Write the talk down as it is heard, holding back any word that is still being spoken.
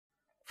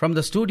from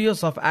the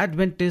studios of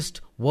Adventist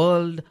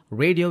World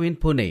Radio in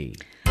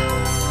Pune.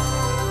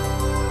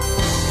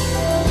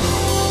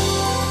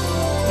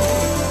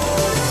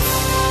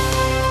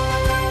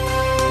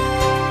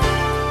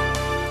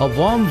 A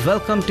warm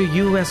welcome to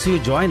you as you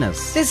join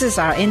us. This is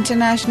our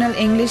International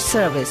English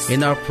Service.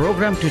 In our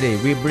program today,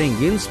 we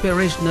bring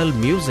inspirational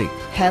music,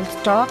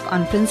 health talk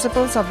on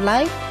principles of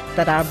life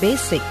that are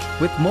basic.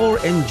 With more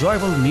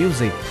enjoyable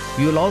music,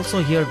 you will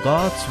also hear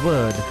God's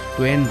Word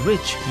to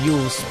enrich you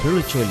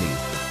spiritually.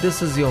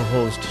 This is your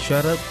host,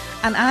 Sharad.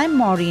 And I'm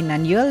Maureen,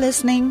 and you're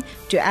listening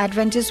to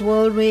Adventist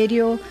World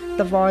Radio,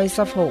 the voice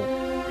of hope.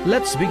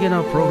 Let's begin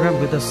our program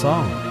with a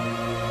song.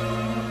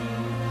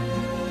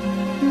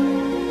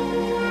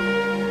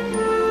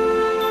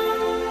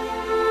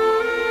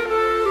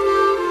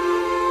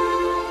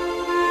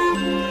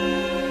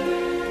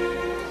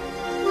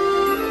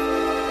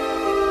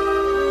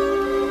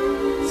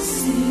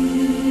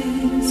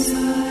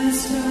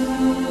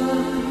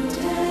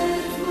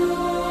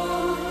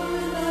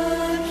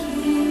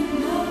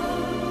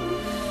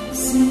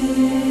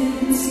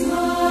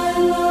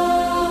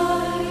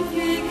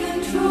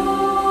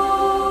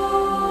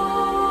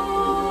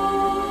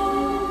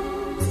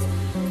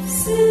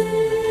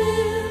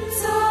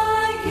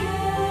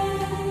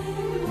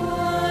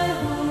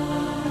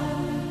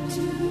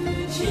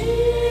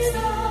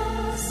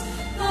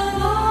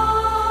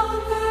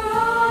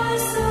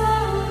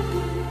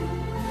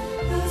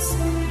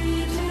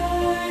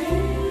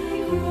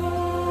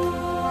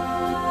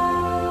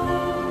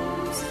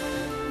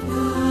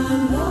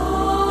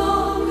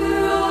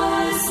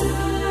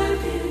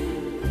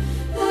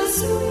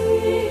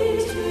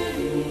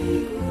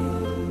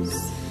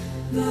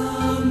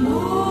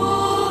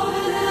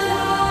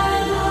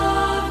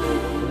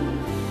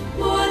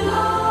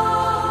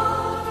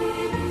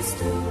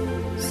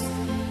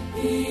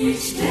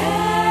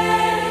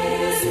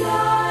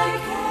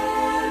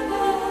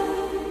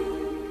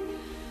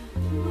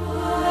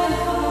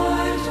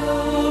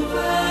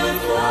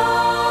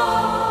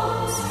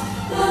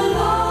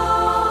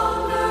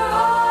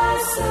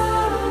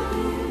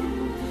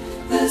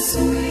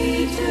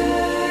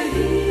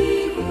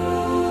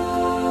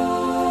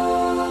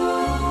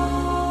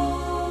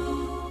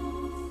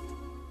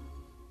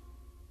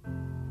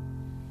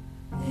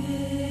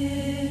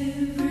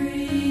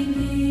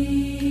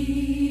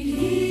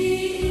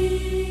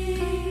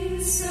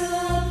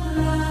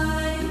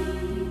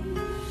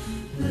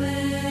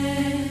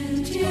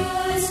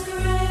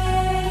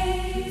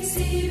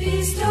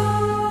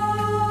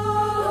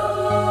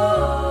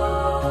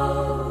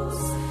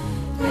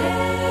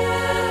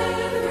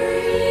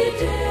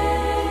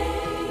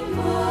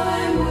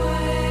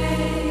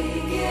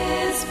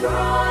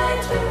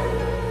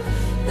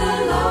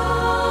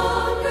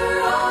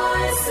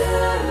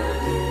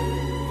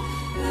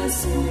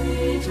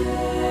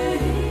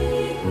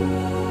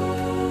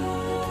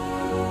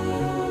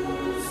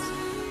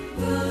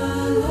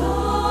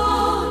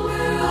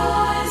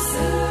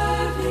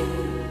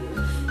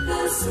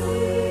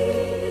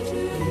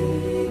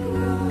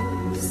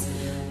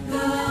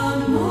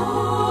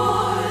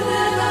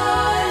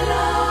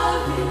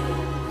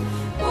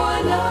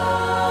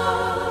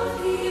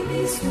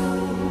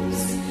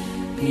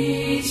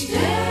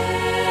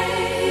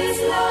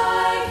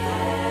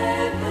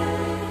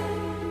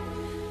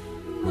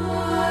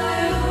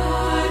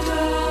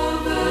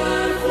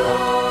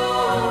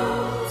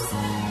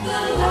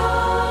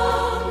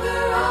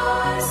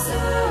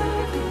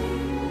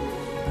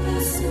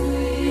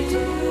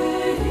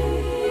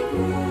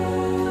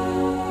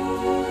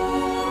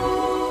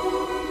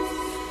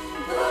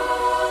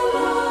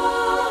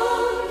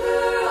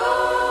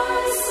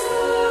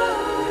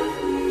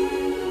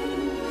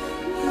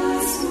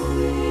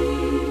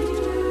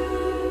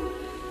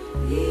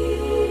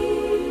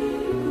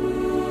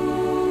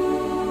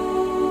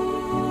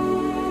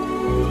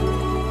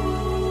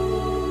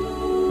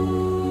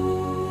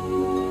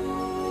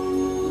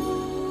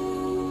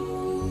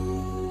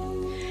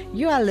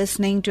 You are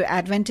listening to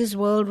Adventist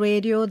World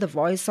Radio, the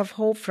voice of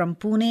hope from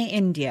Pune,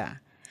 India.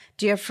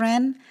 Dear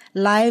friend,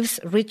 life's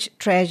rich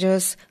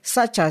treasures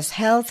such as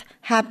health,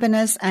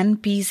 happiness,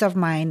 and peace of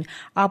mind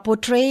are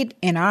portrayed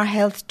in our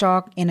health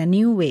talk in a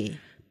new way.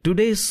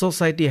 Today's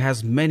society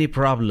has many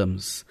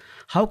problems.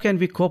 How can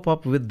we cope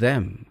up with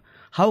them?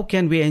 How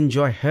can we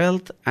enjoy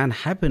health and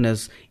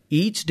happiness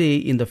each day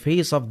in the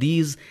face of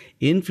these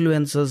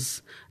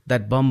influences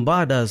that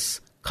bombard us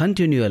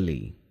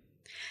continually?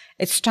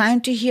 It's time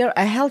to hear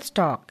a health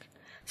talk.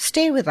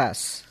 Stay with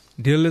us.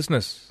 Dear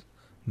listeners,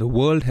 the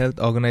World Health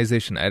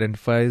Organization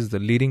identifies the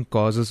leading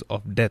causes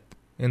of death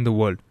in the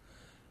world,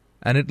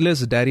 and it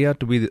lists diarrhea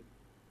to be the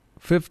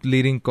fifth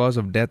leading cause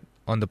of death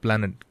on the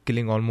planet,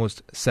 killing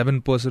almost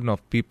 7%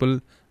 of people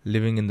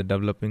living in the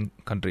developing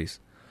countries.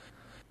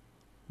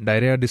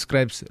 Diarrhea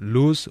describes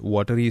loose,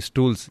 watery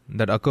stools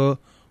that occur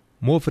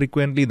more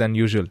frequently than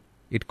usual.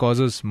 It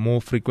causes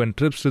more frequent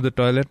trips to the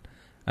toilet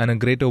and a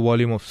greater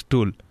volume of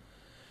stool.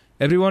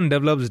 Everyone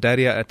develops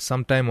diarrhea at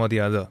some time or the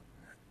other,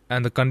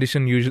 and the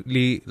condition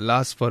usually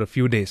lasts for a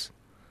few days.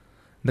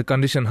 The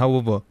condition,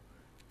 however,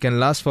 can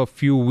last for a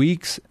few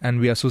weeks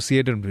and be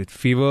associated with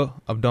fever,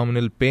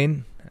 abdominal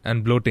pain,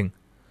 and bloating.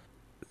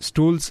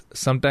 Stools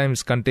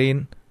sometimes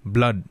contain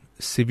blood.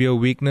 Severe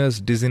weakness,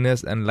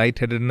 dizziness, and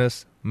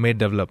lightheadedness may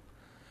develop.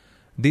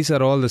 These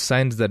are all the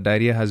signs that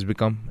diarrhea has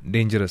become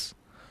dangerous.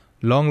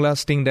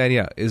 Long-lasting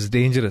diarrhea is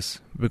dangerous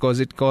because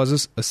it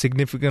causes a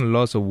significant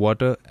loss of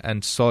water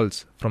and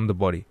salts from the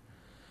body.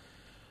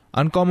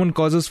 Uncommon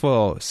causes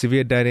for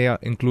severe diarrhea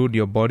include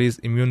your body's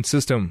immune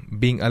system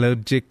being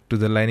allergic to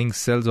the lining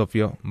cells of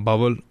your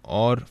bowel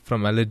or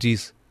from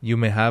allergies you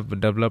may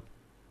have developed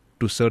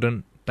to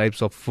certain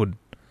types of food.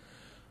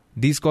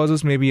 These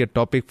causes may be a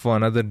topic for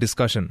another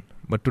discussion,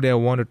 but today I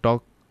want to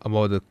talk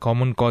about the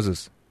common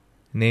causes,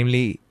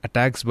 namely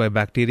attacks by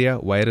bacteria,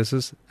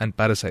 viruses, and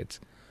parasites.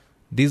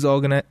 These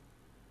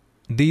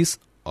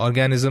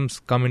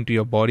organisms come into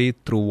your body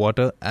through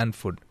water and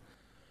food.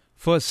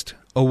 First,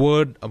 a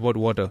word about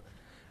water.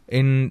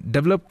 In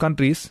developed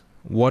countries,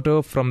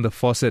 water from the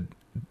faucet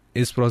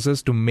is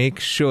processed to make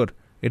sure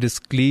it is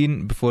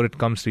clean before it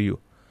comes to you.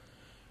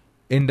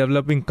 In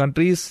developing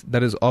countries,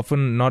 that is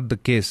often not the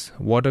case.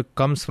 Water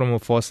comes from a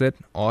faucet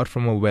or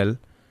from a well,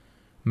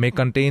 may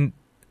contain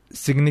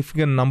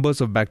significant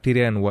numbers of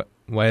bacteria and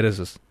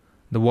viruses.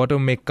 The water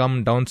may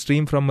come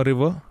downstream from a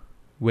river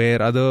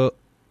where other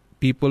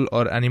people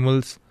or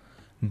animals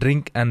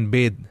drink and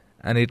bathe,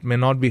 and it may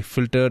not be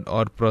filtered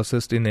or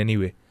processed in any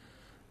way.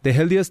 The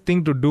healthiest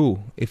thing to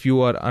do if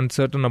you are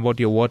uncertain about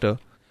your water,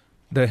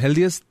 the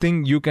healthiest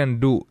thing you can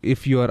do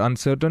if you are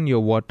uncertain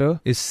your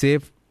water is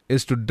safe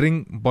is to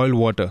drink boiled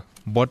water,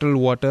 bottled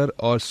water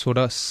or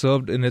soda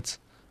served in its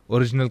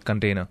original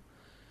container.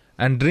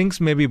 And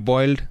drinks may be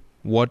boiled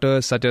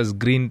water such as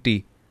green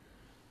tea.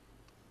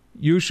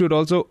 You should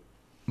also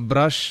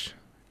brush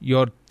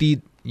your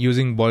teeth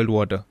using boiled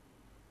water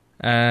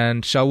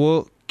and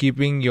shower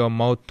keeping your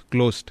mouth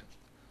closed.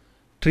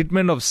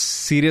 Treatment of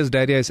serious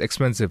diarrhea is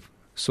expensive,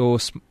 so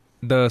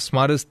the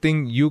smartest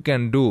thing you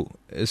can do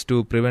is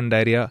to prevent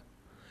diarrhea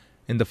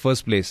in the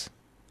first place.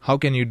 How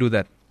can you do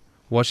that?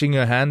 Washing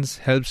your hands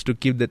helps to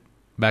keep the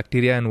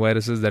bacteria and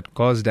viruses that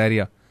cause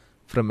diarrhea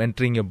from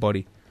entering your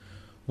body.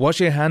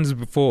 Wash your hands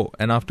before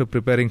and after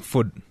preparing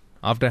food,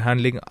 after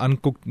handling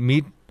uncooked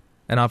meat,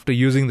 and after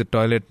using the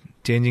toilet,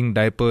 changing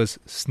diapers,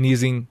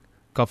 sneezing,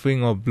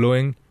 coughing or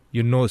blowing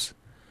your nose.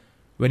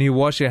 When you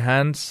wash your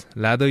hands,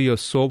 lather your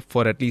soap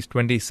for at least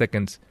 20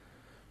 seconds.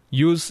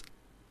 Use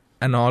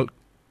an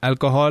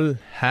alcohol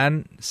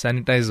hand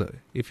sanitizer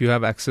if you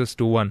have access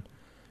to one.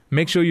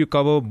 Make sure you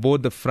cover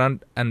both the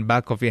front and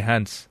back of your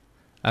hands.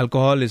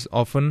 Alcohol is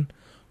often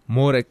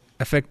more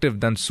effective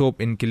than soap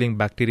in killing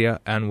bacteria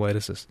and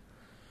viruses.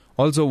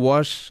 Also,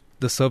 wash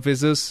the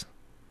surfaces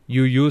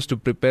you use to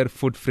prepare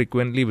food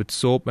frequently with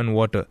soap and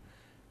water.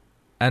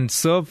 And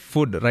serve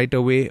food right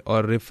away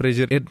or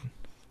refrigerate it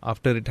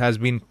after it has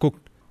been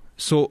cooked,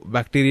 so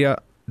bacteria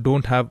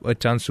don't have a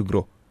chance to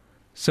grow.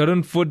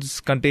 Certain foods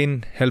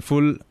contain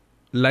helpful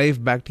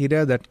live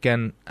bacteria that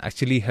can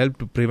actually help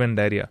to prevent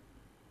diarrhea.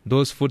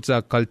 Those foods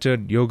are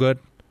cultured yogurt,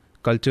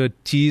 cultured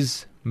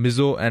cheese,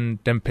 miso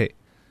and tempeh.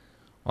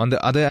 On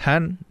the other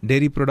hand,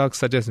 dairy products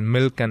such as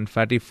milk and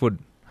fatty food,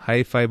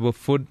 high fiber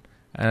food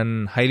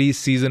and highly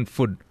seasoned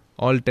food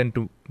all tend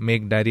to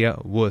make diarrhea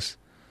worse.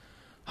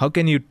 How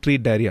can you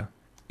treat diarrhea?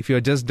 If you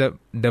are just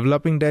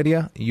developing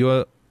diarrhea, you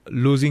are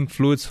losing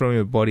fluids from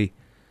your body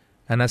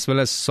and as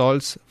well as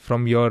salts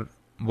from your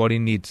body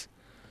needs.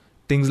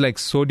 Things like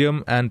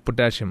sodium and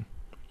potassium.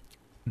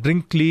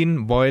 Drink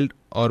clean, boiled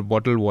or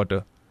bottled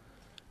water.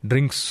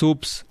 Drink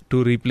soups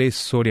to replace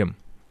sodium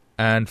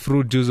and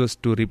fruit juices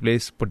to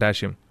replace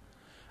potassium.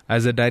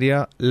 As the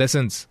diarrhea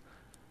lessens,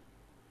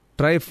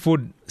 try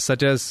food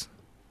such as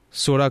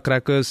soda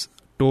crackers,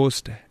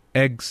 toast,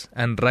 eggs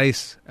and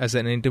rice as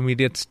an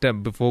intermediate step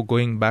before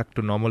going back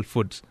to normal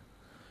foods.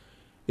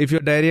 If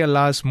your diarrhea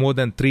lasts more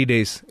than 3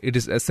 days, it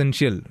is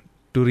essential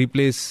to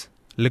replace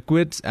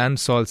liquids and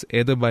salts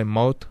either by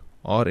mouth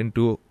or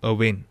into a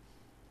vein.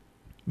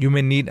 You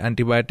may need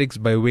antibiotics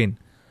by vein.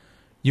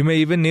 You may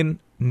even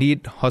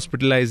need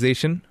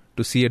hospitalization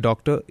to see a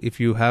doctor if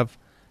you have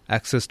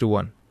access to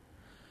one.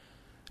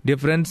 Dear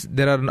friends,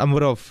 there are a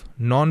number of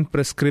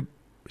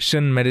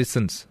non-prescription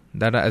medicines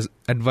that are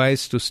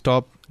advised to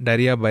stop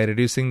diarrhea by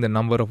reducing the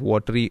number of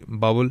watery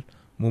bowel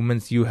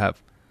movements you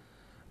have.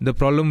 The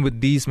problem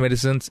with these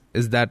medicines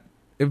is that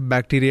if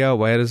bacteria,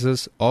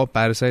 viruses or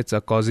parasites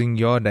are causing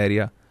your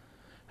diarrhea,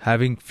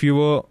 having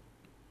fewer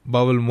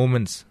bowel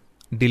movements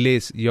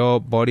delays your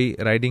body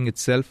ridding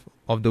itself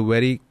of the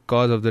very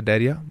cause of the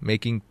diarrhea,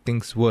 making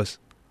things worse.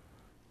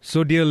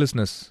 So dear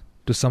listeners,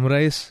 to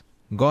summarize,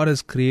 God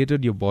has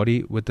created your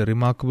body with a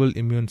remarkable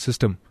immune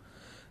system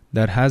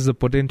that has the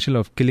potential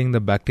of killing the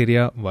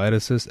bacteria,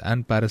 viruses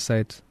and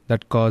parasites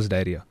that cause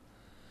diarrhea.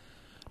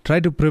 Try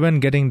to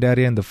prevent getting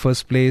diarrhea in the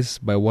first place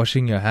by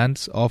washing your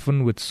hands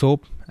often with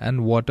soap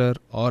and water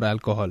or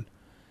alcohol,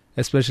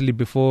 especially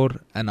before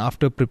and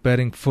after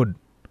preparing food,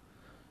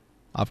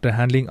 after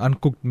handling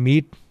uncooked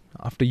meat,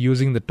 after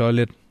using the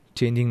toilet,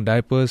 changing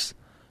diapers,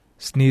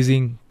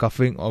 sneezing,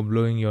 coughing or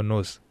blowing your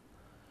nose.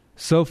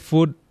 Serve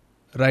food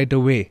right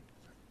away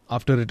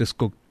after it is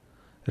cooked.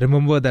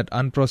 Remember that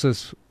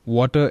unprocessed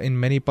water in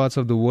many parts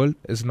of the world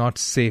is not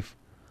safe.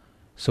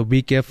 So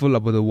be careful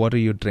about the water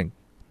you drink.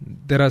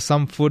 There are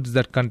some foods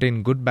that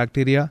contain good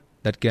bacteria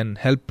that can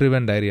help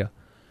prevent diarrhea.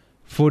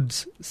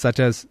 Foods such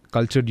as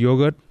cultured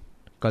yogurt,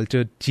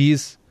 cultured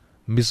cheese,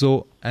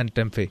 miso and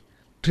tempeh.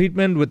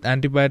 Treatment with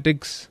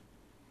antibiotics,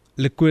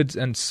 liquids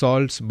and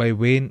salts by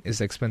vein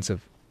is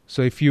expensive.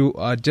 So if you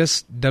are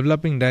just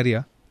developing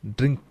diarrhea,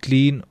 drink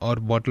clean or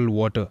bottled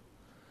water.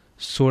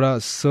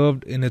 Soda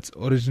served in its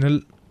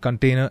original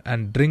container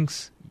and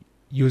drinks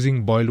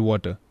using boiled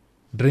water.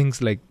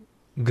 Drinks like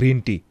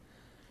green tea.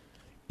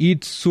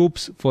 Eat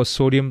soups for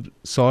sodium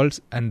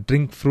salts and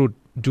drink fruit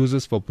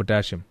juices for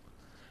potassium.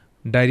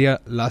 Diarrhea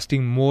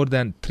lasting more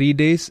than 3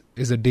 days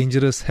is a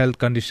dangerous health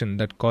condition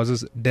that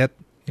causes death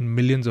in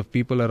millions of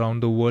people around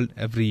the world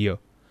every year.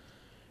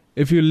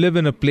 If you live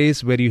in a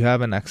place where you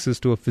have an access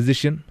to a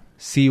physician,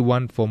 see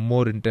one for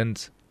more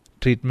intense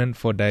treatment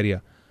for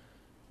diarrhea,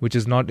 which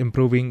is not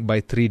improving by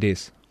 3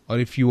 days. Or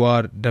if you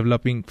are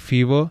developing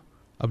fever,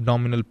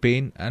 abdominal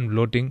pain and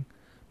bloating,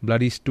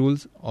 bloody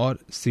stools or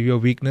severe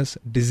weakness,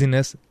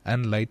 dizziness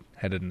and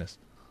lightheadedness.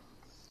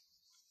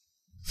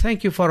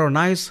 Thank you for a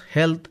nice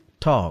health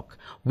talk.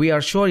 We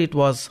are sure it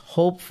was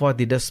hope for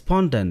the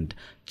despondent,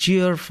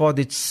 cheer for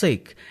the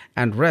sick,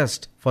 and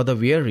rest for the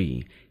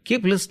weary.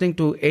 Keep listening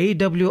to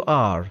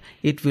AWR.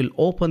 It will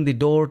open the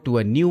door to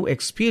a new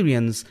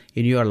experience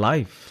in your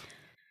life.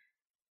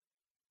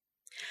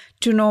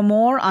 To know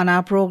more on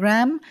our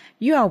program,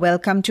 you are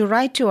welcome to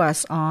write to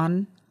us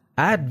on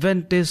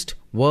Adventist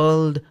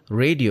World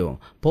Radio,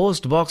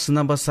 Post Box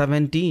number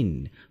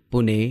 17,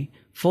 Pune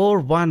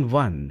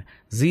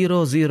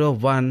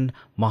 411001,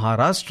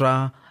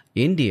 Maharashtra,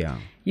 India.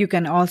 You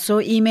can also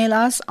email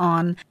us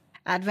on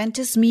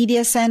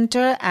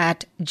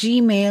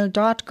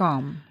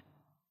adventistmediacenter@gmail.com.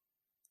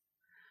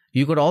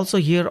 You could also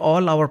hear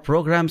all our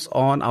programs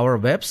on our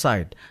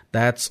website.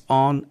 That's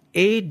on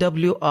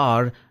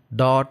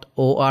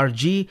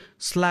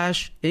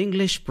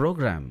awr.org/English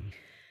program.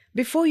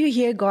 Before you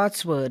hear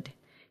God's Word,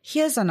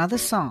 here's another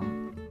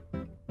song.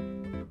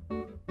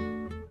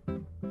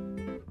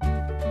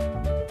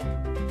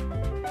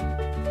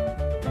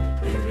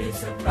 There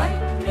is a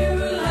bright new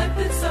life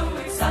that's so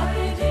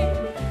exciting,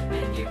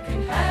 and you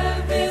can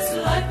have this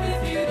life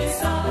if you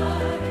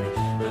decide.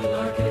 The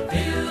Lord can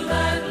fill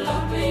that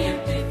lonely,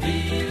 empty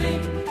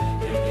feeling.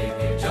 He'll give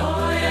you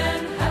joy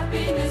and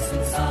happiness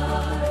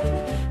inside.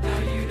 Now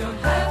you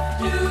don't have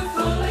to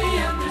fully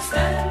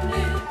understand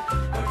it,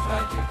 or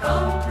try to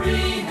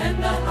comprehend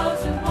the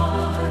hows and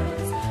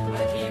whys,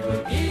 but He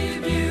will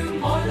give you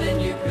more than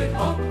you could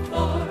hope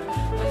for,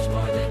 much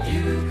more than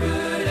you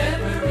could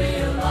ever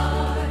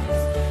realize.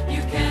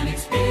 You can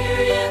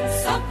experience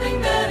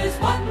something that is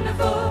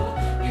wonderful.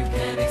 You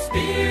can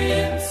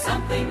experience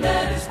something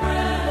that is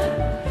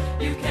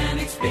grand. You can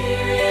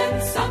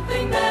experience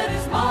something that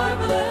is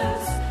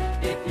marvelous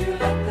if you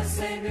let the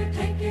Savior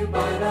take you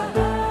by the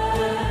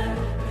hand.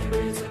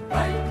 There is a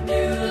bright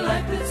new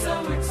life that's so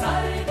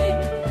exciting,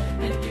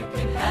 and you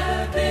can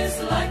have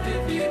this life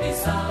if you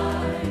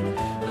decide.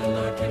 The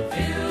Lord can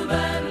fill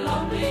that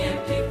lonely,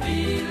 empty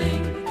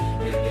feeling.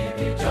 He'll give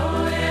you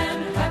joy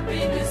and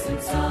happiness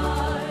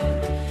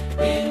inside.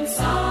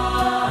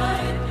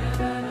 Inside.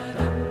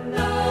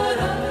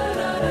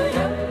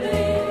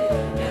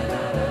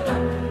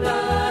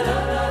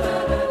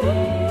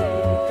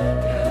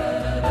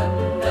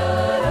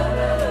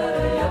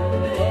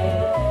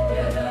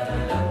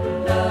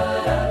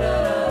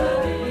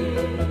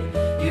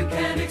 You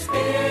can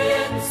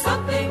experience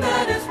something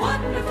that is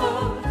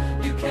wonderful.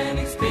 You can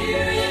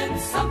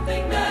experience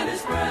something that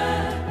is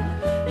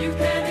grand. You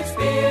can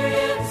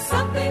experience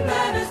something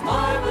that is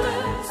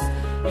marvelous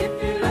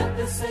if you let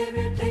the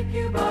Savior take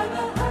you by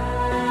the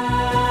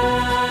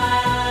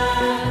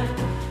hand.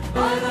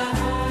 By the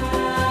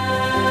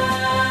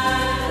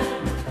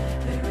hand.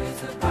 There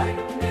is a bright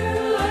new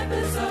life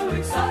that's so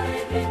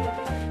exciting,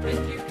 and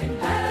you can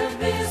have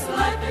this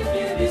life if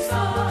you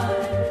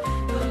decide.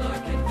 The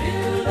Lord can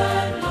fill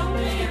that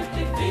lonely,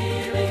 empty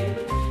feeling.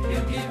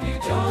 He'll give you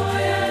joy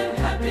and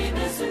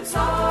happiness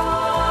inside.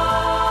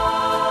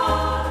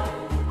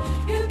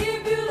 He'll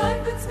give you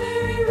life that's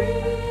very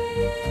real.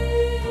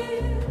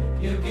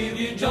 He'll give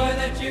you joy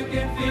that you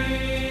can feel.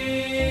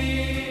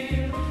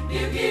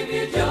 He'll give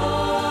you joy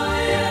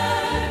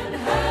and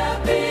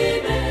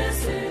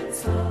happiness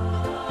inside.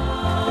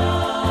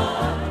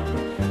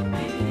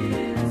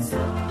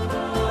 Inside.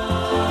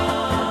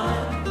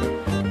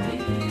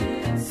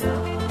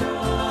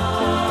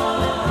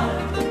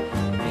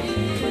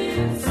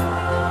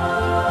 Inside.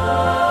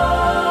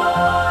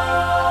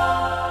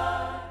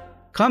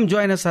 Come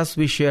join us as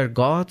we share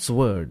God's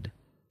Word.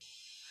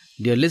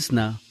 Dear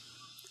listener,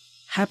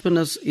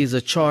 happiness is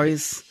a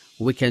choice.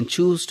 We can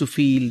choose to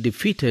feel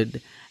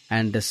defeated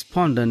and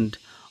despondent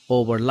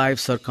over life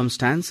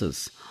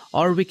circumstances,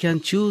 or we can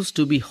choose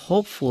to be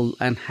hopeful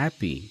and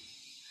happy.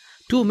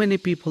 Too many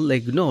people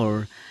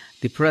ignore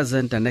the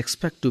present and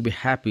expect to be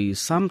happy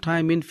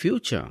sometime in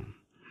future.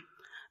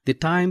 The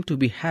time to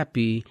be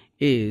happy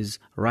is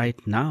right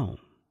now.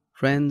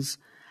 Friends,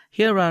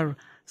 here are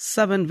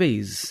 7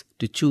 ways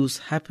to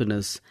choose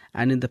happiness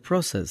and in the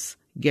process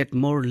get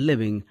more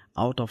living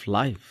out of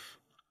life.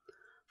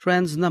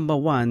 Friends, number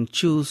 1,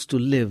 choose to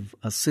live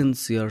a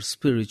sincere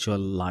spiritual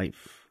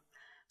life.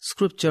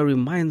 Scripture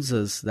reminds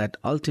us that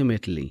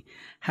ultimately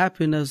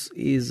happiness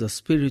is a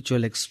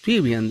spiritual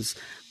experience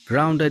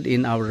grounded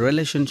in our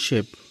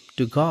relationship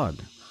to God.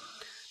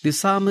 The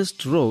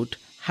psalmist wrote,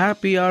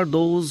 "Happy are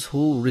those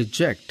who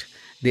reject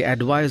the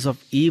advice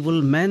of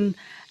evil men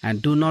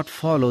and do not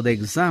follow the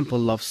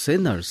example of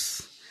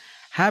sinners.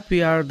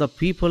 Happy are the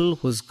people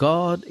whose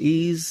God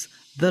is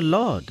the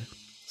Lord."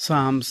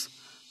 Psalms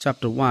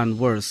chapter 1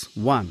 verse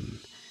 1.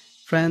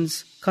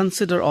 Friends,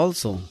 consider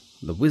also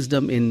the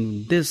wisdom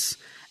in this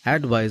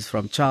advice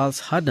from Charles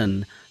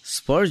Haddon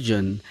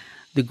Spurgeon,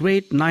 the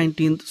great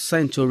 19th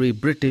century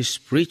British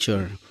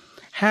preacher.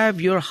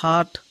 Have your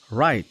heart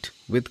right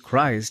with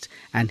Christ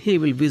and He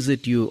will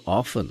visit you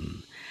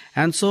often.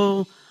 And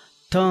so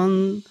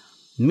turn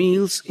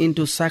meals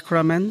into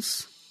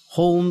sacraments,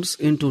 homes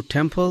into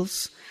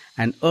temples,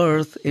 and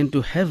earth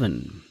into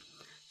heaven.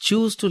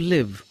 Choose to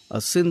live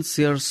a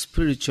sincere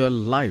spiritual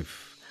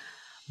life.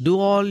 Do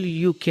all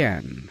you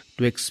can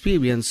to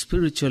experience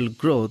spiritual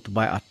growth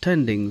by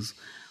attending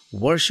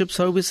worship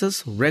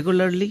services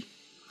regularly,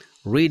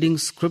 reading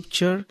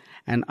scripture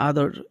and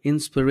other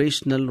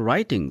inspirational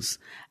writings,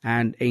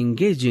 and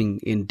engaging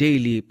in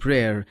daily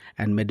prayer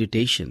and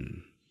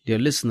meditation. Dear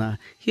listener,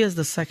 here's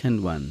the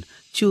second one.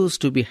 Choose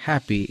to be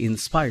happy in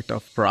spite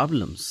of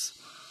problems.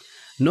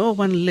 No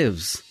one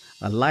lives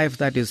a life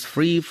that is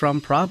free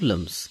from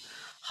problems.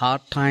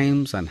 Hard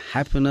times and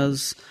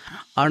happiness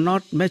are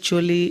not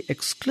mutually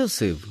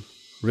exclusive.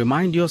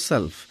 Remind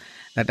yourself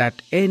that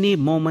at any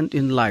moment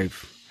in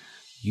life,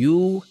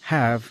 you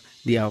have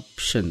the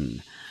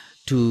option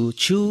to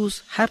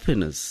choose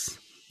happiness.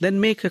 Then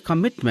make a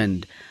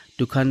commitment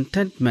to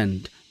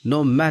contentment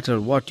no matter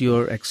what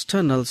your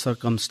external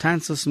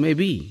circumstances may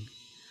be.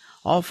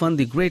 Often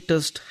the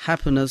greatest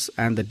happiness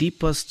and the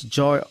deepest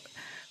joy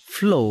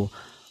flow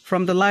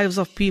from the lives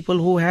of people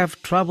who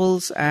have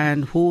troubles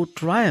and who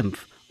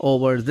triumph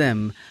over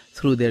them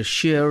through their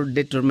sheer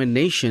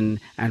determination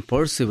and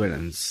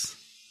perseverance.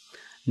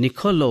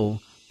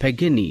 Niccolo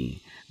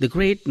Paganini, the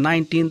great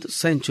 19th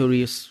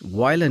century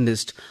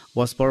violinist,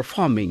 was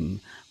performing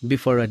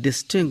before a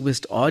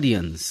distinguished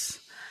audience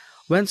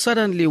when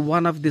suddenly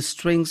one of the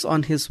strings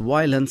on his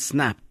violin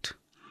snapped.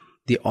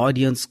 The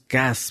audience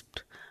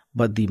gasped,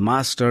 but the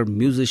master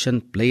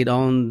musician played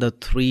on the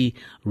 3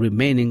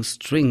 remaining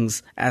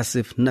strings as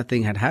if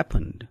nothing had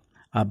happened.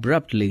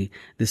 Abruptly,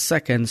 the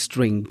second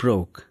string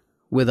broke.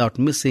 Without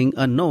missing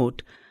a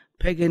note,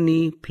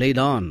 Paganini played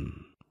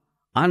on.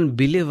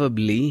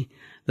 Unbelievably,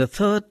 the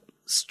 3rd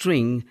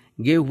string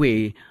gave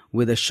way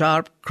with a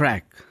sharp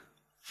crack.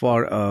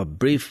 For a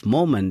brief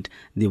moment,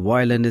 the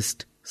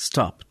violinist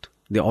stopped.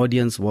 The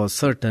audience was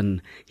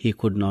certain he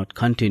could not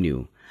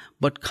continue.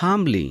 But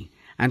calmly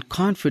and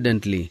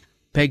confidently,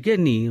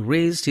 Paganini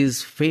raised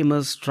his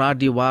famous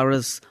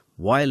Stradivarius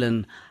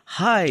violin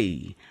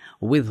high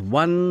with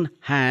one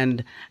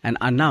hand and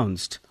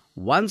announced,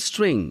 "1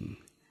 string."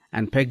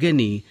 And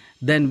Paganini,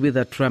 then with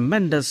a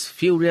tremendous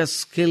furious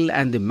skill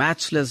and the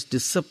matchless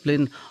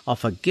discipline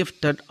of a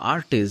gifted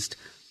artist,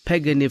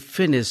 Paganini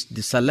finished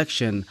the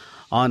selection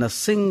on a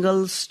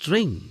single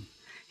string.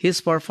 His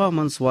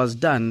performance was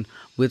done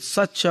with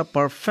such a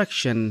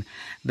perfection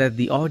that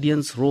the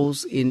audience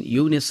rose in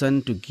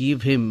unison to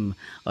give him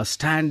a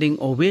standing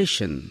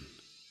ovation.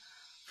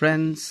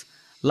 Friends,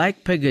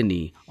 like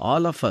Paganini,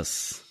 all of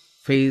us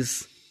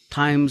face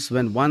times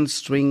when one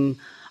string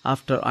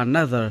after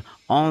another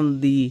on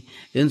the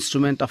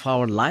instrument of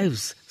our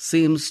lives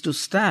seems to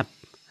snap.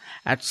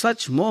 At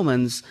such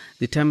moments,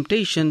 the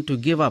temptation to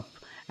give up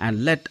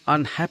and let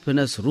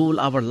unhappiness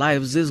rule our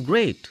lives is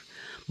great.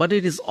 But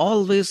it is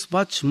always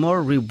much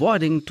more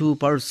rewarding to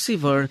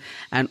persevere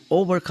and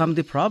overcome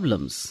the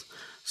problems.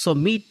 So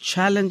meet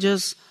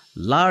challenges,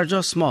 large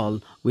or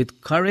small,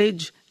 with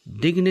courage,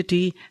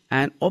 dignity,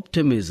 and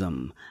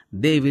optimism.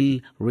 They will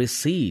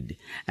recede,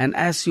 and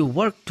as you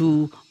work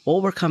to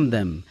overcome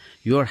them,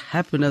 your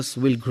happiness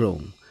will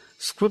grow.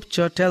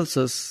 Scripture tells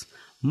us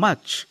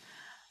much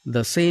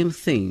the same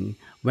thing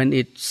when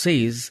it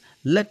says,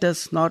 "Let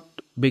us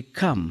not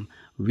become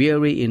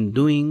weary in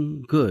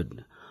doing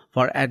good,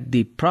 for at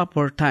the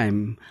proper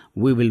time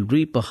we will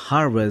reap a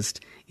harvest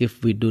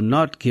if we do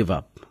not give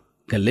up."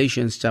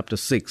 Galatians chapter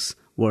 6,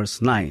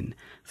 verse 9.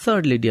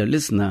 Thirdly, dear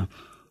listener,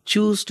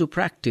 choose to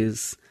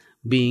practice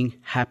being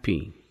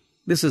happy.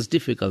 This is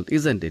difficult,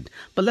 isn't it?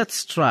 But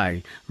let's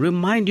try.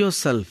 Remind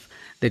yourself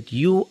that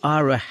you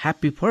are a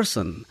happy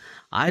person.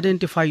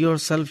 Identify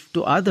yourself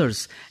to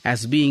others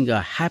as being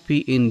a happy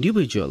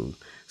individual.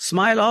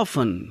 Smile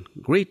often.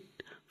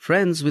 Greet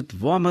friends with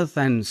warmth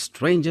and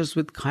strangers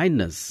with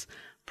kindness.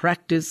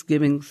 Practice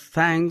giving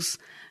thanks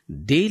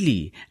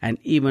daily and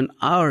even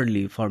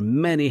hourly for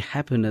many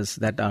happiness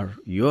that are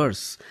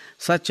yours,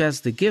 such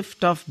as the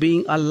gift of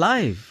being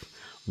alive,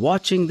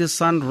 watching the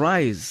sun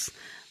rise,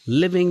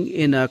 living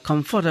in a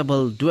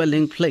comfortable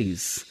dwelling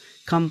place,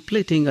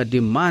 completing a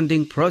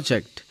demanding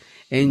project,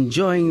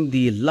 enjoying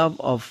the love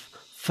of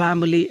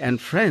family and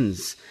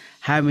friends,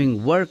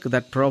 having work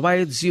that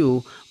provides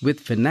you with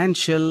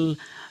financial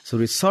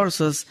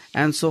resources,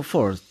 and so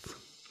forth.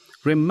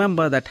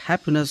 Remember that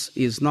happiness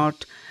is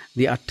not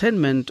the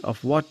attainment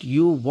of what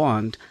you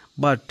want,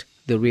 but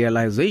the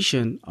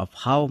realization of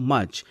how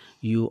much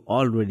you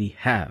already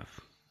have.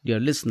 Dear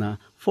listener,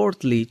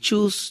 fourthly,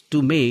 choose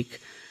to make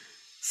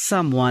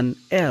someone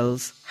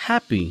else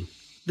happy.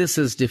 This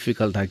is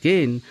difficult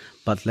again,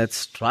 but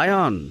let's try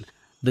on.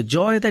 The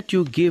joy that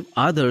you give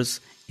others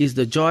is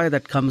the joy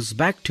that comes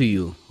back to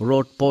you,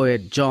 wrote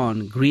poet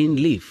John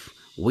Greenleaf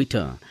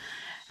Whittier.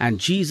 And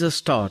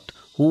Jesus taught,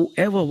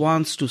 whoever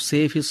wants to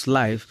save his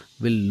life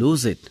will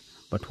lose it,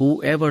 but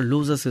whoever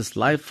loses his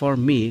life for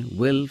me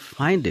will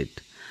find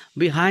it.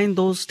 Behind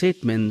those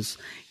statements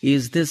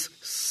is this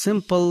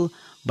simple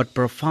but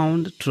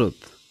profound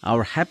truth.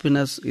 Our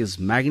happiness is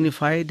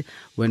magnified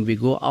when we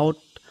go out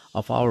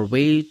of our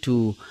way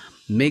to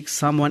make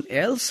someone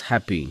else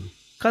happy.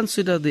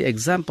 Consider the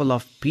example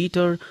of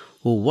Peter,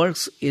 who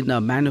works in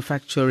a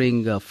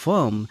manufacturing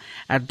firm.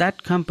 At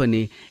that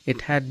company,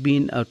 it had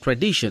been a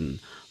tradition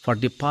for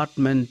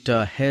department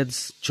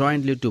heads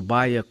jointly to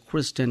buy a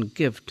Christian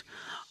gift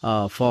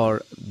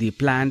for the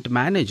plant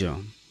manager.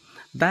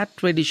 That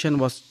tradition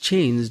was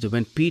changed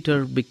when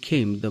Peter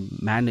became the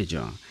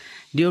manager.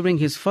 During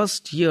his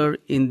first year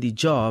in the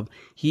job,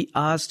 he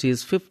asked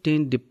his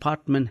 15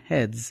 department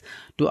heads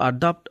to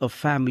adopt a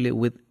family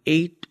with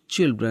 8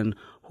 children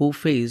who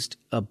faced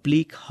a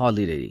bleak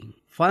holiday.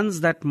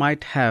 Funds that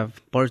might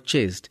have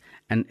purchased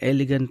an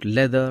elegant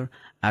leather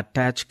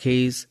attached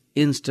case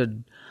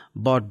instead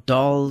bought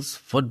dolls,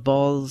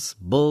 footballs,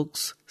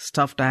 books,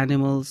 stuffed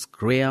animals,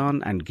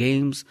 crayon and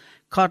games.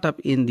 Caught up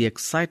in the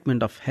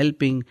excitement of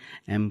helping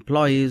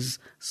employees,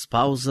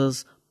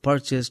 spouses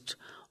purchased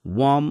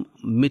warm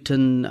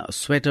mitten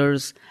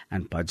sweaters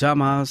and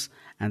pajamas,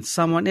 and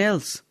someone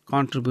else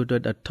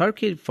contributed a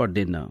turkey for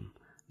dinner.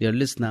 Dear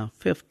listener,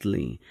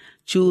 fifthly,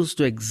 choose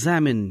to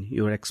examine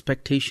your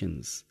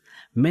expectations.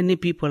 Many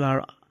people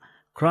are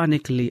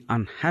chronically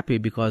unhappy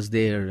because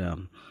their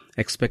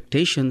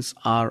expectations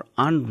are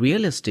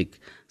unrealistic,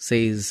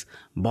 says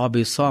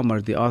Bobby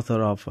Sommer, the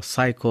author of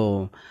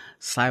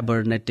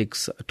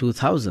Cybernetics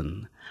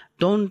 2000.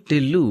 Don't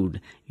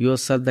delude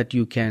yourself that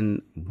you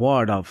can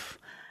ward off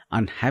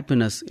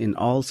unhappiness in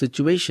all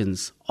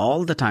situations,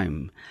 all the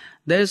time.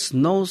 There is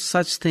no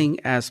such thing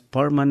as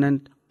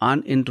permanent,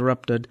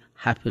 uninterrupted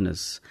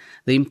happiness.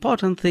 The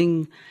important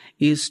thing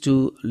is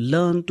to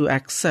learn to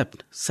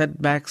accept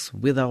setbacks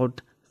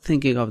without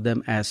thinking of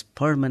them as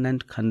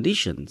permanent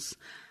conditions.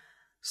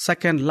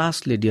 Second,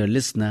 lastly, dear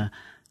listener,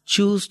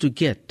 choose to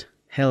get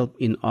help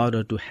in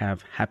order to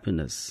have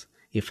happiness.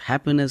 If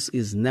happiness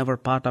is never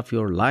part of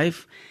your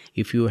life,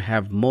 if you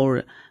have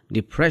more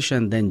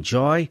depression than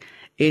joy,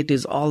 it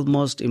is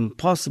almost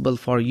impossible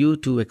for you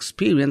to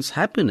experience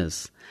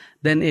happiness.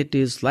 Then it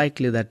is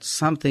likely that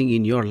something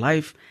in your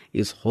life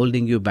is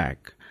holding you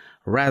back,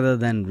 rather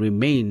than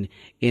remain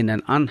in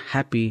an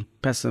unhappy,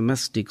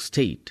 pessimistic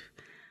state.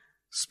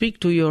 Speak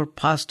to your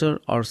pastor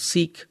or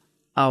seek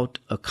out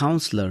a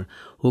counselor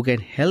who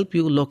can help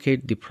you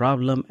locate the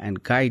problem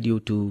and guide you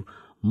to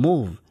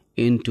move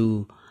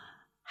into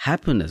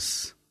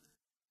happiness.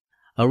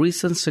 A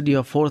recent study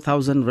of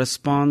 4,000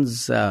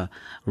 respondents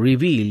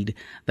revealed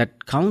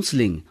that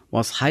counseling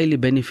was highly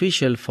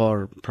beneficial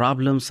for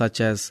problems such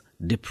as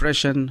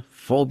depression,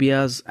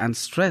 phobias, and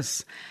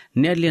stress.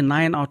 Nearly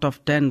 9 out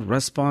of 10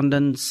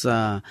 respondents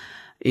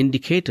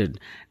indicated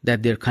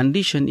that their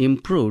condition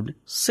improved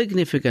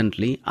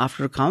significantly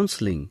after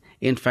counseling.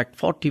 In fact,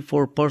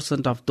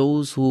 44% of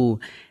those who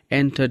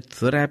entered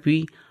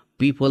therapy,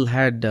 people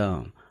had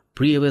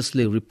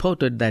previously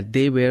reported that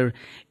they were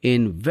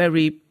in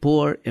very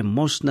poor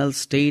emotional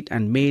state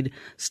and made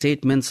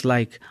statements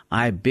like,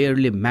 "I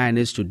barely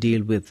managed to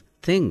deal with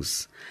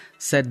things,"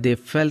 said they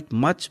felt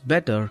much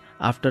better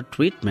after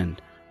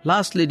treatment.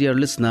 Lastly, dear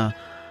listener,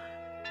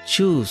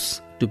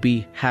 choose to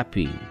be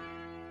happy.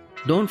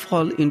 Don't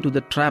fall into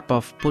the trap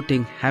of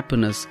putting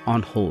happiness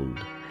on hold.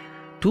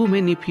 Too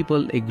many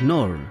people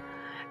ignore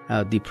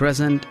the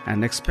present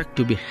and expect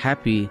to be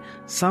happy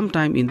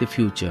sometime in the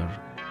future.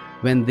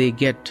 When they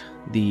get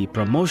the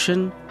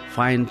promotion,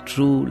 find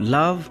true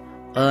love,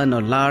 earn a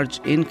large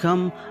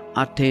income,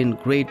 attain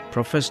great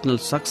professional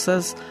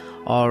success,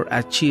 or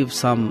achieve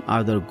some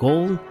other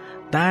goal,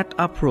 that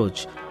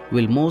approach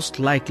will most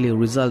likely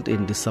result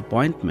in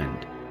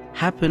disappointment.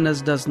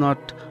 Happiness does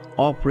not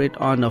operate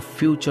on a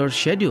future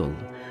schedule.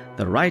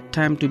 The right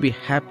time to be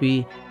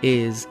happy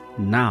is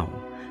now.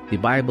 The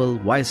Bible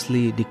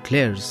wisely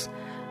declares,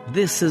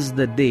 "This is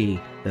the day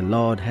the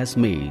Lord has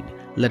made.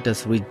 Let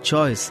us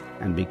rejoice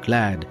and be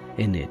glad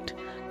in it."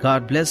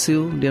 God bless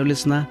you, dear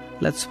listener.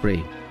 Let's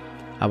pray.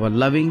 Our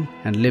loving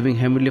and living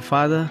Heavenly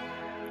Father,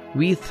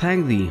 we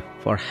thank Thee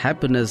for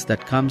happiness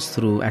that comes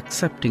through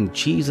accepting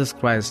Jesus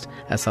Christ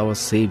as our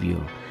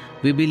Savior.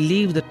 We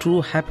believe the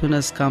true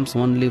happiness comes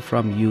only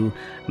from you,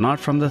 not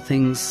from the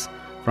things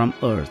from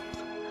earth.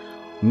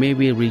 May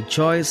we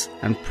rejoice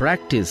and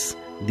practice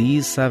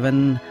these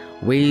 7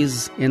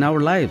 ways in our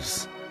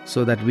lives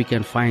so that we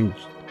can find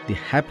the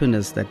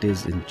happiness that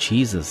is in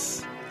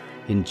Jesus.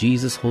 In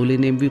Jesus' holy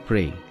name we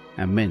pray.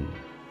 Amen.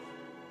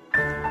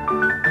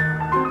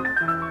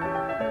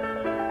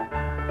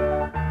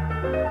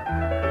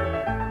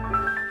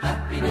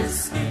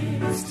 Happiness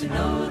is to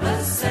know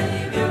the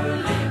Savior,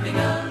 living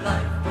a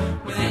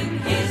life within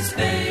His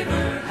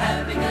favor,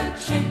 having a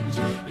change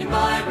in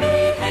my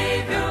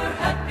behavior.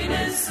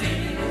 Happiness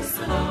is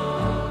the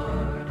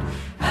Lord.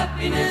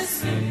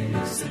 Happiness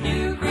is a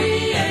new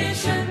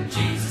creation,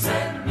 Jesus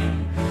and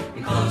me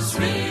in close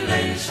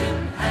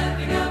relation,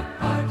 having a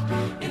part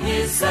in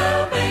His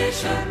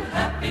salvation.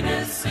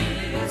 Happiness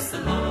is the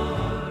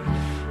Lord.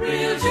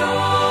 Real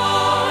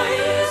joy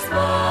is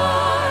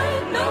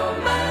mine, no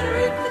matter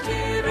if the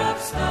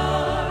teardrops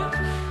start.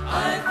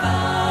 I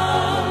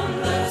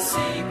found the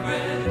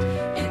secret,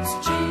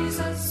 it's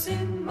Jesus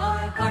in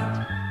my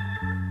heart.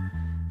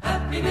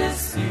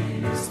 Happiness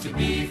is to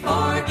be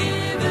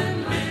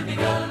forgiven, living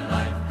a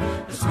life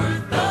that's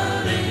worth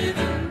the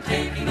living,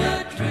 taking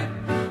a trip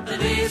that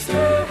leads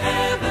to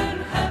heaven.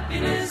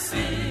 Happiness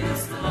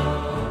is the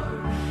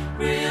Lord.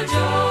 Real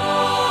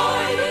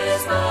joy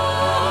is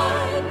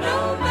mine,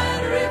 no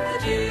matter if the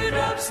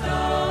teardrops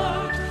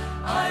start.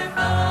 I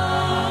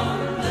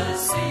found the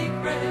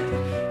secret,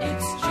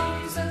 it's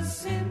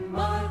Jesus in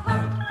my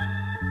heart.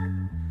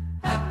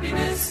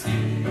 Happiness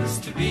is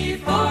to be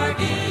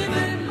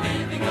forgiven,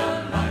 living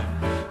a life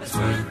that's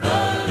worth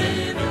the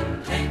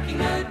living,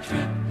 taking a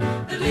trip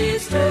that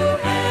leads to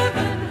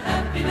heaven.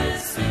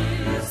 Happiness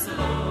is the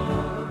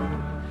Lord.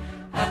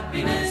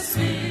 Happiness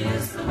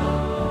is the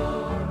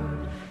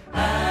Lord.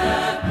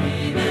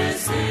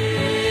 Happiness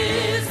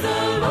is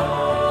the Lord.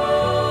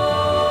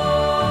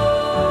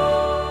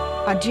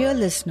 Our dear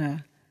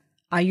listener,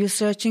 are you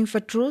searching for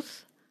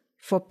truth,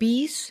 for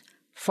peace,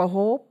 for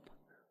hope?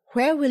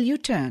 Where will you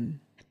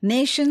turn?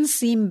 Nations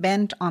seem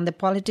bent on the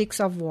politics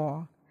of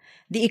war.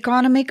 The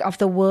economic of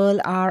the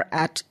world are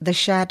at the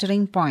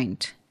shattering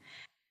point.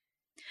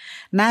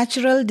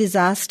 Natural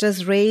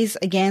disasters race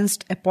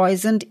against a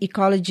poisoned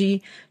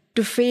ecology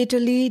to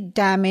fatally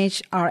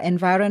damage our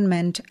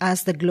environment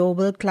as the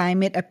global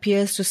climate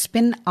appears to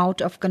spin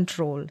out of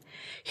control.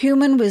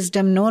 Human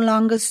wisdom no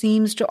longer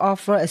seems to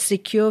offer a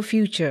secure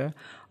future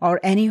or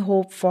any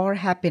hope for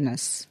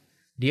happiness.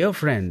 Dear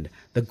friend,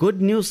 the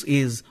good news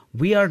is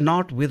we are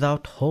not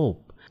without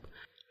hope.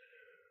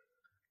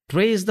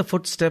 Trace the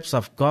footsteps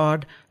of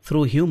God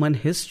through human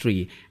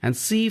history and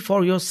see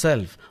for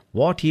yourself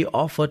what He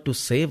offered to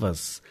save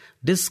us.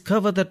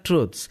 Discover the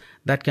truths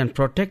that can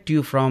protect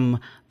you from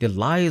the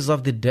lies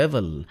of the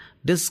devil.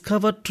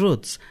 Discover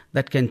truths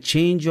that can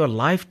change your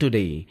life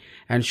today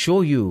and show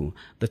you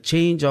the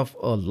change of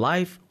a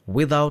life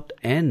without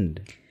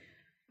end.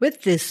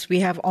 With this,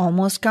 we have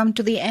almost come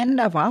to the end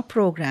of our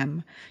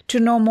program. To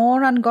know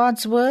more on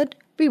God's Word,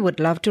 we would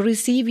love to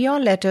receive your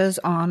letters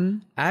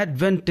on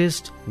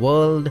Adventist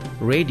World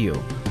Radio,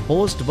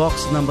 Post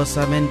Box number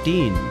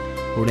 17,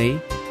 Pune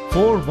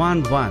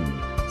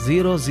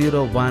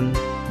 411001,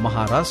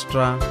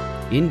 Maharashtra,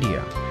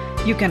 India.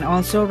 You can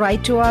also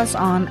write to us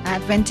on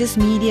Adventist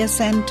Media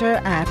Center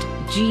at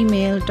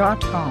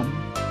gmail.com.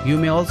 You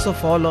may also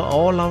follow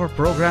all our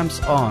programs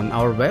on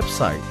our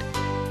website,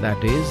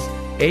 that is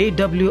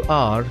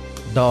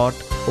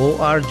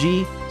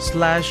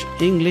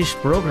awr.org/English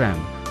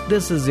program.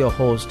 This is your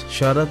host,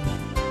 Sharad.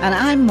 And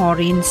I'm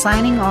Maureen,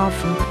 signing off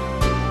from